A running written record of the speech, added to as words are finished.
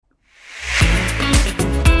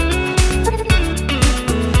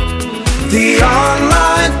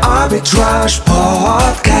Arbitrage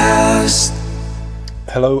Podcast.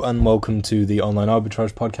 Hello and welcome to the Online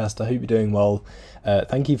Arbitrage Podcast. I hope you're doing well.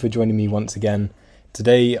 Thank you for joining me once again.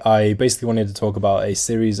 Today I basically wanted to talk about a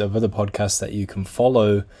series of other podcasts that you can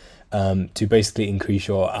follow to basically increase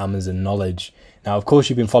your Amazon knowledge. Now, of course,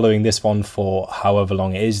 you've been following this one for however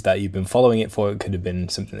long it is that you've been following it for. It could have been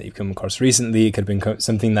something that you've come across recently. It could have been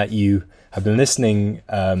something that you have been listening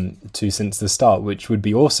to since the start, which would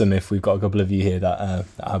be awesome if we've got a couple of you here that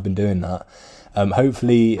have been doing that.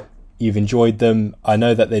 Hopefully you've enjoyed them. I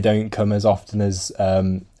know that they don't come as often as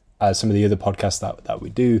some of the other podcasts that we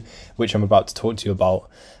do, which I'm about to talk to you about.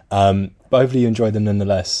 But hopefully you enjoy them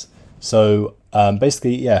nonetheless. So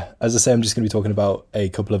basically, yeah, as I say, I'm just going to be talking about a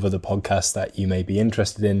couple of other podcasts that you may be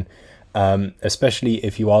interested in, especially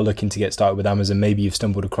if you are looking to get started with Amazon. Maybe you've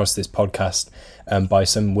stumbled across this podcast by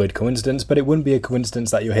some weird coincidence, but it wouldn't be a coincidence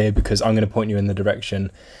that you're here because I'm going to point you in the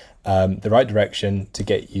right direction to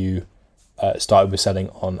get you started with selling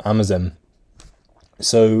on Amazon.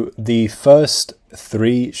 So the first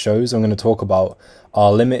three shows I'm going to talk about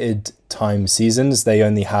are limited time seasons. They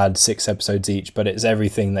only had 6 episodes each, but it's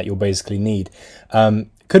everything that you'll basically need.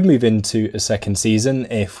 Could move into a second season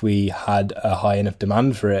if we had a high enough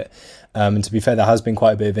demand for it. And to be fair, there has been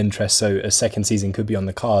quite a bit of interest, so a second season could be on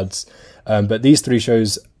the cards. But these 3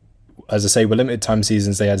 shows, as I say, were limited time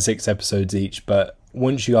seasons. They had 6 episodes each, but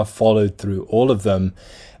once you have followed through all of them,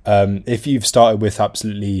 if you've started with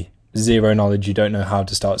absolutely zero knowledge, you don't know how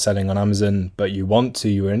to start selling on Amazon, but you want to,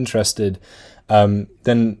 you are interested,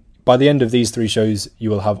 then by the end of these 3 shows, you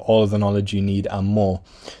will have all of the knowledge you need and more.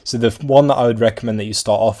 So the one that I would recommend that you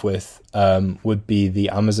start off with would be the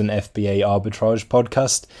Amazon FBA Arbitrage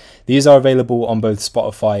podcast. These are available on both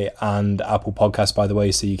Spotify and Apple Podcasts, by the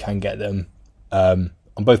way, so you can get them on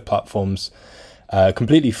both platforms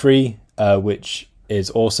completely free, which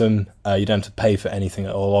is awesome. You don't have to pay for anything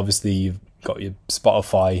at all. Obviously, you've got your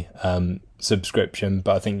Spotify subscription,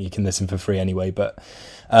 but I think you can listen for free anyway. But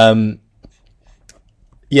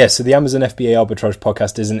so the Amazon FBA Arbitrage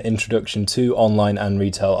podcast is an introduction to online and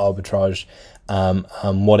retail arbitrage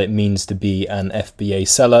and what it means to be an FBA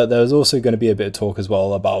seller. There's also going to be a bit of talk as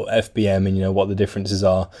well about FBM and what the differences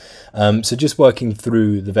are. So just working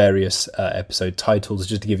through the various episode titles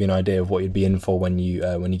just to give you an idea of what you'd be in for when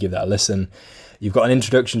you give that a listen. You've got an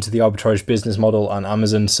introduction to the arbitrage business model on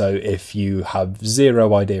Amazon. So if you have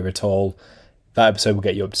zero idea at all, that episode will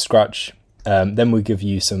get you up to scratch. Then we'll give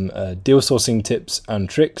you some deal sourcing tips and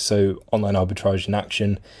tricks. So online arbitrage in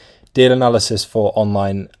action, deal analysis for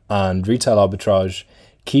online and retail arbitrage,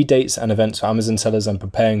 key dates and events for Amazon sellers and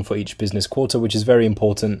preparing for each business quarter, which is very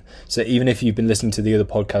important. So even if you've been listening to the other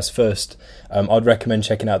podcast first, I'd recommend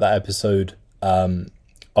checking out that episode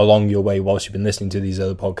along your way whilst you've been listening to these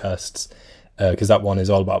other podcasts. Because that one is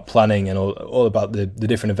all about planning and all about the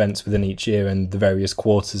different events within each year and the various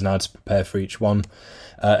quarters and how to prepare for each one.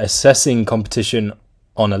 Assessing competition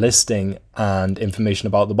on a listing and information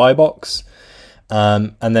about the buy box.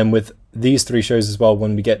 And then with these 3 shows as well,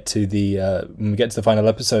 when we get to the final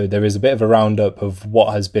episode, there is a bit of a roundup of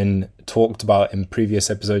what has been talked about in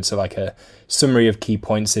previous episodes. So like a summary of key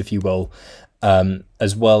points, if you will,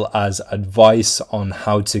 as well as advice on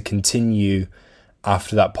how to continue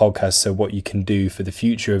after that podcast, so what you can do for the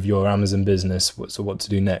future of your Amazon business, so what to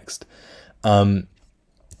do next. The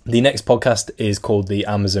next podcast is called the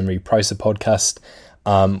Amazon Repricer podcast.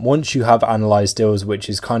 Once you have analyzed deals, which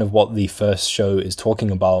is kind of what the first show is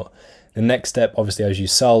talking about, the next step, obviously, as you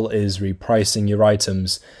sell, is repricing your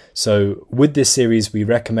items. So with this series, we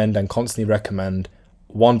recommend and constantly recommend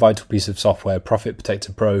one vital piece of software, Profit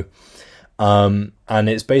Protector Pro. And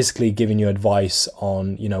it's basically giving you advice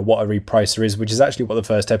on, what a repricer is, which is actually what the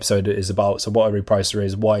first episode is about. So what a repricer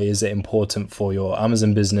is, why is it important for your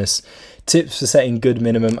Amazon business, tips for setting good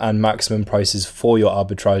minimum and maximum prices for your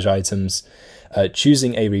arbitrage items,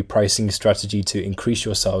 choosing a repricing strategy to increase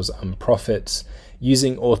your sales and profits,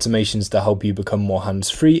 using automations to help you become more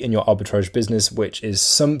hands-free in your arbitrage business, which is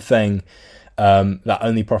something that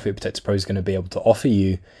only Profit Protector Pro is going to be able to offer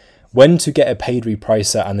you. When to get a paid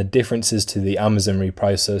repricer and the differences to the Amazon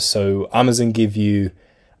repricer. So Amazon give you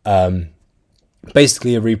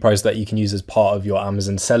basically a repricer that you can use as part of your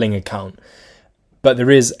Amazon selling account. But there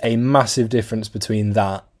is a massive difference between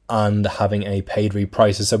that and having a paid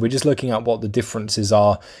repricer. So we're just looking at what the differences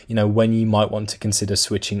are, when you might want to consider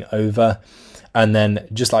switching over. And then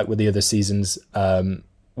just like with the other seasons,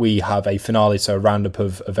 we have a finale, so a roundup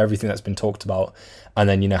of everything that's been talked about, and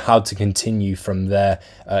then how to continue from there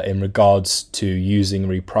in regards to using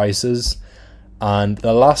repricers. And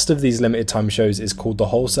the last of these limited time shows is called the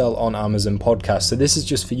Wholesale on Amazon podcast. So this is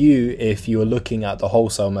just for you if you are looking at the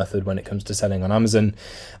wholesale method when it comes to selling on Amazon,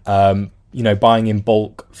 buying in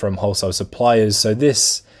bulk from wholesale suppliers. So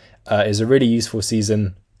this is a really useful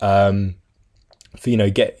season for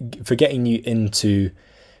getting you into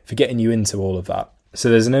all of that. So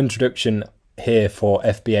there's an introduction here for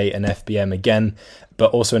FBA and FBM again, but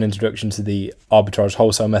also an introduction to the arbitrage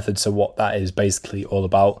wholesale method. So what that is basically all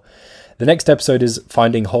about. The next episode is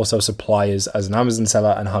finding wholesale suppliers as an Amazon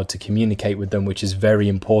seller and how to communicate with them, which is very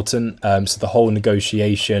important. So the whole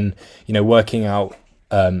negotiation, working out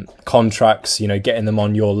contracts, getting them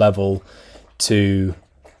on your level to,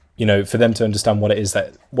 for them to understand what it is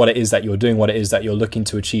that you're doing, what it is that you're looking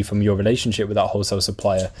to achieve from your relationship with that wholesale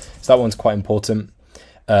supplier. So that one's quite important.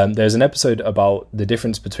 There's an episode about the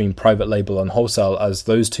difference between private label and wholesale, as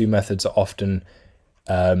those two methods are often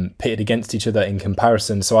pitted against each other in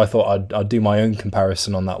comparison. So I thought I'd do my own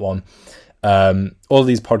comparison on that one. All of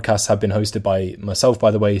these podcasts have been hosted by myself,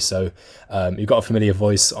 by the way, so you've got a familiar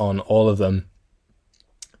voice on all of them.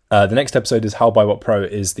 The next episode is How Buy What Pro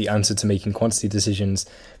is the answer to making quantity decisions,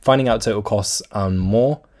 finding out total costs and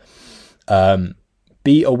more.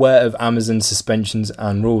 Be aware of Amazon suspensions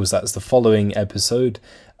and rules. That's the following episode.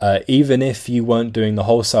 Even if you weren't doing the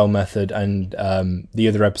wholesale method and the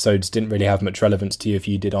other episodes didn't really have much relevance to you if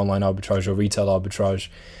you did online arbitrage or retail arbitrage,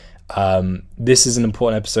 this is an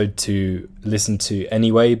important episode to listen to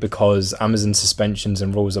anyway, because Amazon suspensions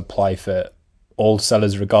and rules apply for all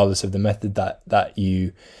sellers regardless of the method that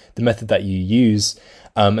you use.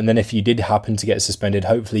 And then if you did happen to get suspended,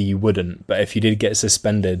 hopefully you wouldn't, but if you did get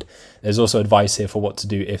suspended, there's also advice here for what to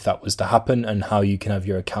do if that was to happen and how you can have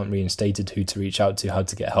your account reinstated, who to reach out to, how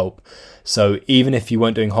to get help. So even if you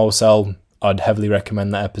weren't doing wholesale, I'd heavily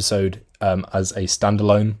recommend that episode as a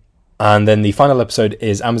standalone. And then the final episode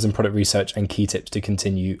is Amazon product research and key tips to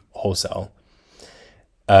continue wholesale.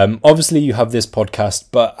 Obviously you have this podcast,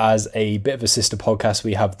 but as a bit of a sister podcast,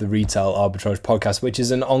 we have the Retail Arbitrage podcast, which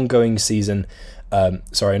is an ongoing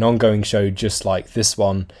show just like this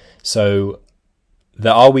one. So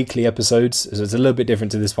there are weekly episodes, so it's a little bit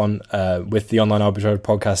different to this one. With the Online Arbitrage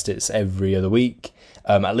podcast, it's every other week,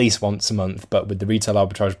 at least once a month, but with the Retail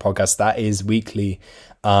Arbitrage podcast, that is weekly.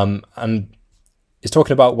 And it's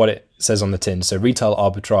talking about what it says on the tin. So retail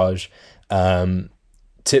arbitrage,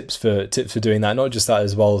 tips for doing that, not just that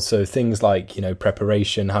as well. So things like,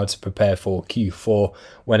 preparation, how to prepare for Q4,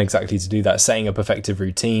 when exactly to do that, setting up effective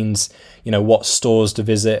routines, what stores to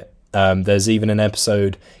visit. There's even an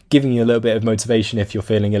episode giving you a little bit of motivation if you're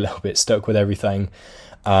feeling a little bit stuck with everything.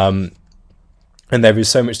 And there is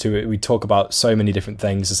so much to it. We talk about so many different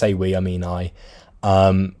things. I say we, I mean I.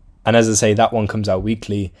 And as I say, that one comes out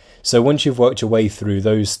weekly. So once you've worked your way through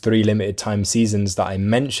those 3 limited time seasons that I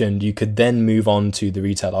mentioned, you could then move on to the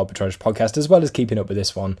Retail Arbitrage podcast, as well as keeping up with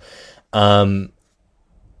this one. And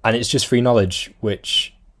it's just free knowledge,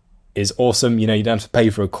 which is awesome. You don't have to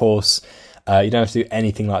pay for a course. You don't have to do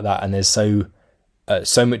anything like that. And there's so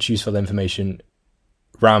much useful information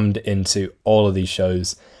rammed into all of these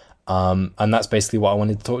shows. And that's basically what I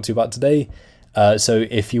wanted to talk to you about today. So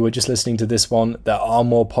if you were just listening to this one, there are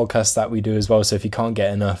more podcasts that we do as well. So if you can't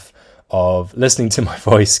get enough of listening to my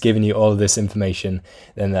voice, giving you all of this information,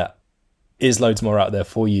 then there is loads more out there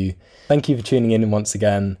for you. Thank you for tuning in once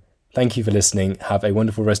again. Thank you for listening. Have a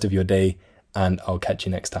wonderful rest of your day, and I'll catch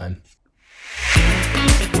you next time.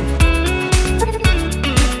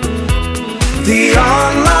 The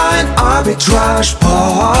Online Arbitrage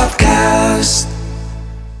Podcast.